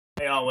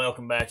y'all,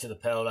 welcome back to the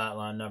Pellet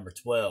Outline number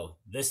 12.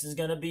 This is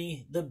going to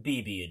be the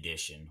BB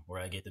edition,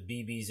 where I get the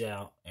BBs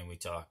out and we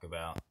talk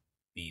about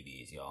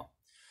BBs, y'all.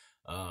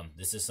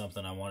 This is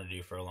something I wanted to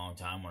do for a long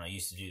time. When I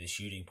used to do the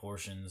shooting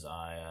portions,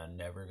 I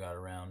never got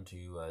around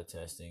to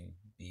testing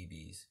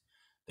BBs.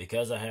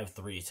 Because I have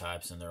three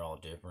types and they're all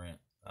different,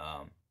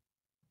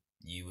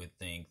 you would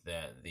think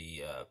that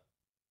the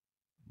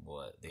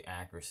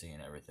accuracy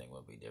and everything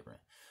would be different.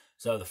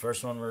 So the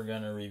first one we're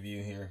going to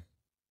review here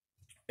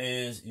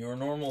is your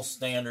normal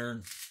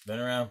standard, been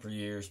around for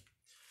years,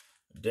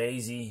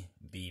 Daisy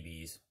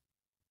BBs,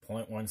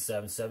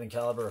 .177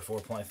 caliber or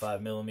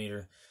 4.5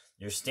 millimeter.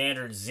 Your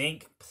standard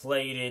zinc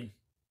plated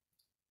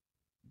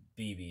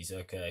BBs.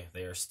 Okay,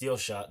 they are steel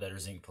shot that are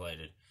zinc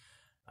plated.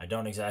 I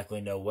don't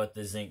exactly know what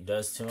the zinc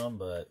does to them,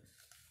 but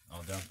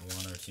I'll dump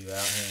one or two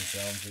out here and show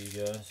them to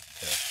you guys.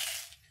 Okay.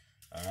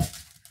 All right.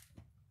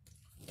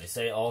 They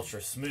say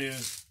ultra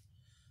smooth,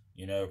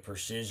 you know,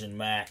 precision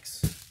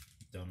max.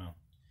 Don't know.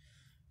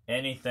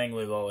 Anything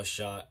we've always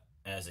shot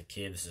as a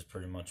kid, this is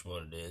pretty much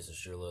what it is.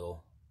 It's your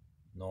little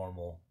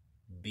normal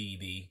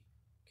BB.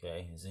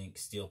 Okay, zinc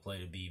steel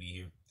plated BB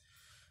here.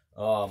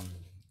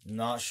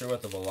 Not sure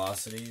what the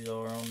velocities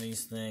are on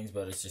these things,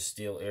 but it's just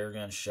steel air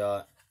gun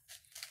shot.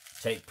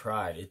 Take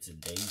pride, it's a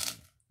Daisy.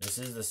 This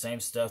is the same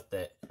stuff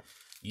that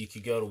you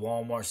could go to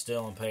Walmart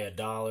still and pay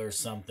 $1 or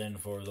something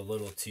for the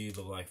little tube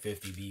of like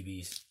 50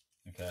 BBs.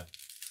 Okay.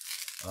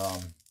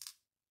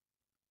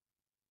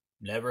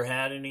 Never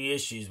had any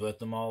issues with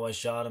them. Always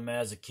shot them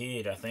as a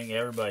kid. I think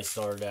everybody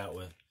started out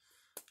with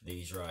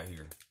these right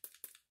here.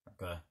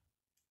 Okay.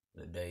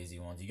 The Daisy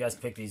ones. You guys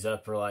pick these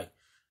up for like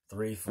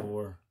 $3,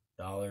 $4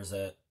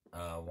 at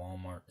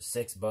Walmart.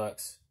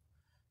 $6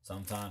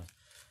 sometimes.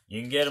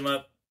 You can get them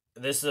up.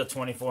 This is a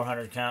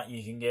 2400 count.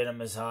 You can get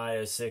them as high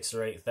as 6,000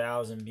 or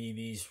 8,000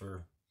 BBs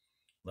for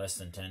less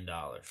than $10.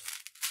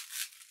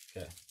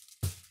 Okay.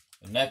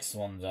 The next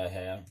ones I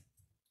have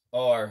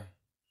are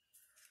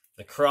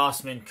the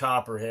Crosman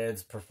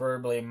Copperheads,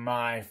 preferably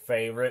my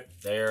favorite.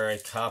 They are a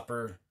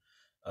copper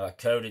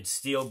coated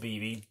steel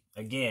BB.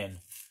 Again,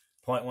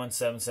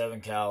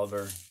 .177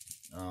 caliber,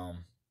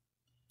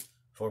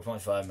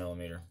 4.5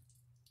 millimeter.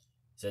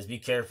 It says be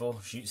careful,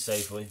 shoot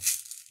safely.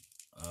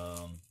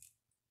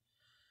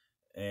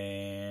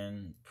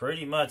 And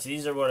pretty much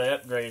these are what I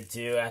upgraded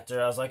to after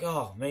I was like,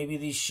 oh, maybe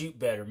these shoot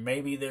better.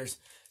 Maybe there's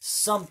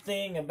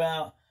something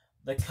about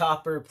the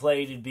copper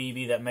plated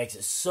BB that makes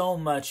it so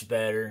much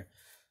better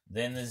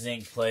than the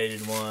zinc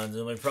plated ones.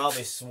 And we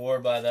probably swore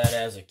by that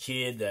as a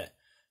kid, that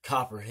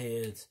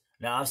copperheads.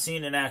 Now I've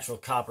seen an actual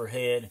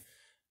copperhead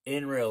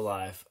in real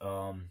life.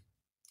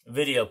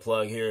 Video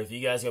plug here. If you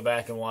guys go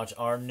back and watch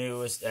our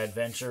newest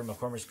adventure,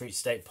 McCormick's Creek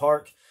State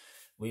Park,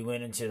 we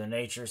went into the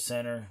Nature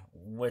Center,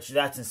 which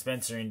that's in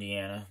Spencer,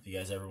 Indiana. If you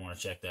guys ever want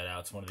to check that out,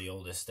 it's one of the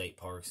oldest state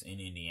parks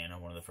in Indiana,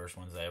 one of the first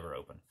ones they ever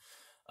opened.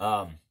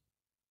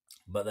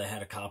 But they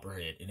had a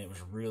copperhead, and it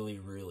was really,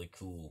 really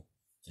cool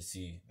to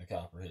see a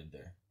copperhead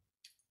there.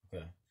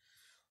 Okay.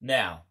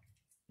 Now,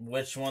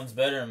 which one's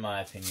better in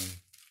my opinion?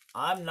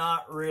 I'm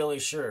not really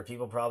sure.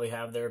 People probably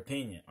have their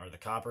opinion. Are the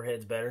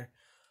copperheads better,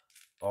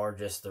 or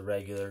just the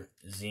regular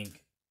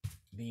zinc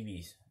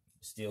BBs,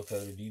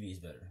 steel-coated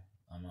BBs better?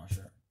 I'm not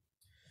sure.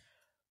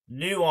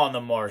 New on the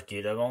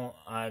market.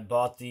 I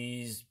bought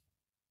these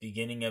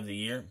beginning of the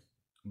year,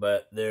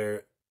 but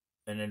they're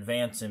an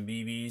advance in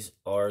BBs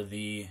are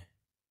the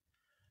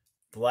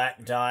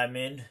Black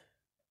Diamond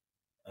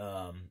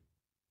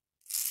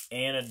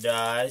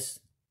anodized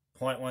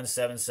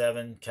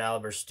 .177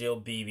 caliber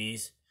steel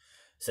BBs.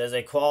 Says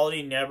a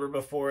quality never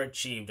before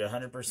achieved,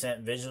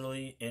 100%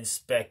 visually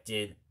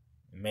inspected,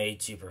 made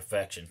to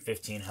perfection,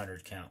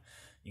 1500 count.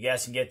 You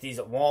guys can get these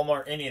at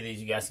Walmart. Any of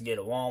these you guys can get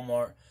at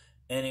Walmart.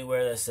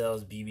 Anywhere that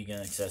sells BB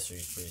gun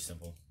accessories. Pretty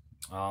simple.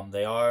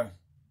 They are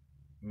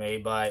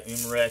made by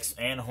Umarex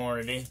and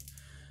Hornady.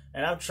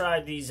 And I've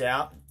tried these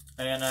out.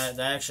 And it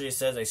actually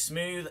says a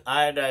smooth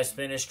iodized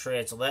finish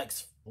creates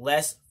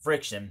less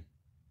friction,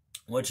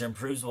 which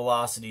improves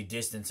velocity,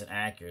 distance, and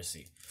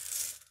accuracy.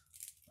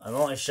 I've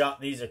only shot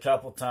these a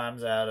couple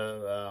times out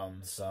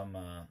of some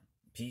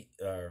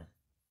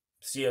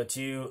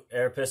CO2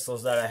 air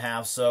pistols that I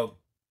have, so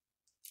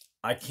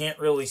I can't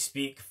really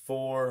speak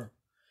for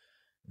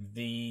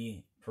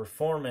the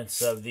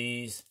performance of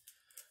these,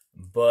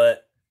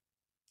 but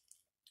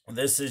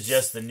this is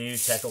just the new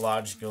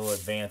technological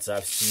advance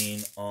I've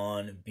seen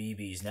on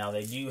BBs. Now,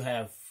 they do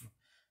have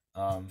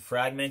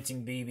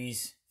fragmenting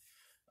BBs,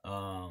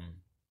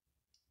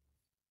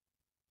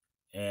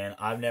 and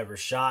I've never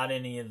shot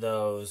any of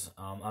those.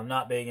 I'm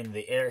not big into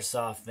the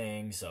airsoft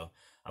thing, so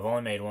I've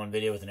only made one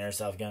video with an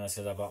airsoft gun. That's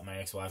because I bought my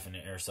ex-wife an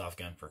airsoft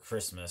gun for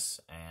Christmas,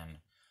 and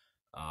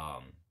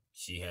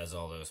she has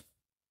all those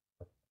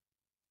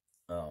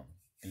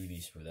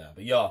BBs for that.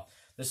 But y'all,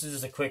 this is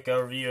just a quick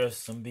overview of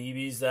some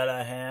BBs that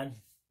I had.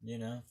 You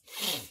know,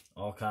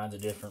 all kinds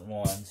of different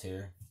ones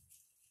here.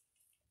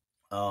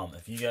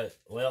 If you got,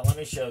 well, let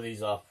me show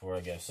these off before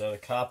I go. So the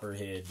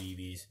Copperhead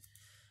BBs,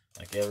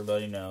 like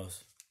everybody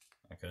knows.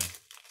 Okay.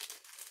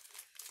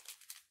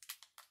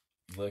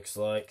 looks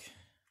like.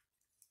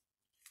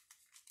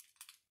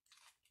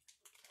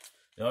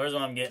 The only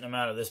reason I'm getting them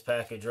out of this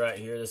package right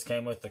here, this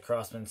came with the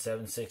Crosman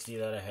 760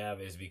 that I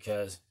have, is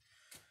because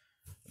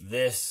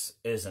this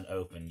isn't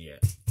opened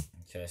yet.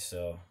 Okay,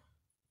 so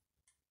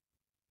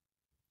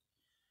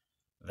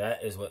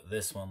that is what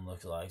this one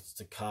looks like. It's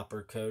a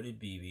copper coated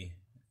BB,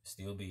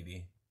 steel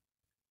BB.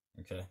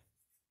 Okay,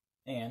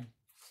 and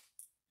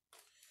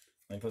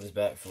let me put this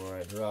back before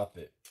I drop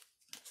it.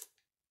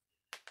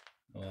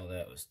 Well,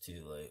 that was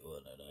too late,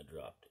 wasn't it? I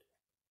dropped it.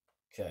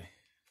 Okay.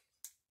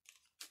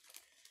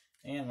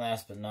 And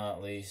last but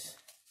not least,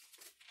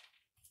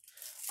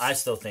 I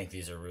still think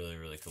these are really,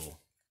 really cool.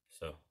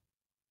 So,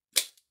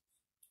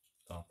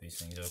 pop these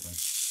things open.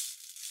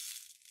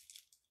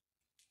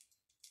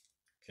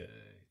 Okay.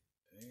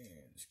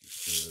 And let's get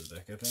two of those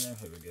back up in there.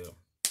 Here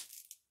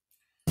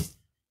we go.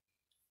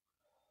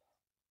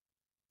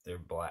 They're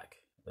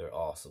black. They're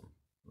awesome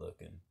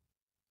looking.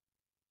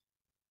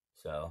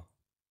 So,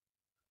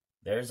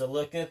 there's a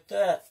look at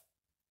that.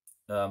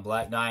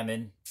 Black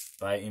Diamond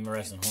by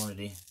Umarex and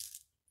Hornady.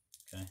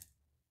 Okay.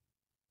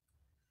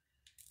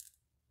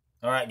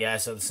 Alright,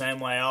 guys. So, the same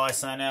way I always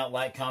sign out.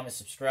 Like, comment,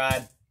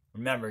 subscribe.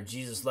 Remember,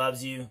 Jesus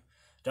loves you.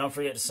 Don't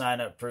forget to sign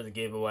up for the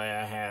giveaway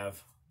I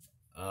have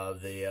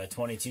of the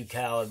 22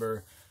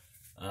 caliber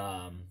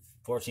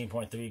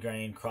 14.3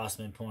 grain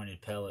Crosman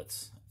pointed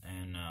pellets.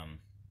 And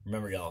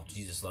remember, y'all,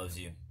 Jesus loves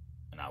you.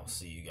 And I will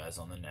see you guys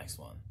on the next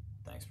one.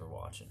 Thanks for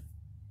watching.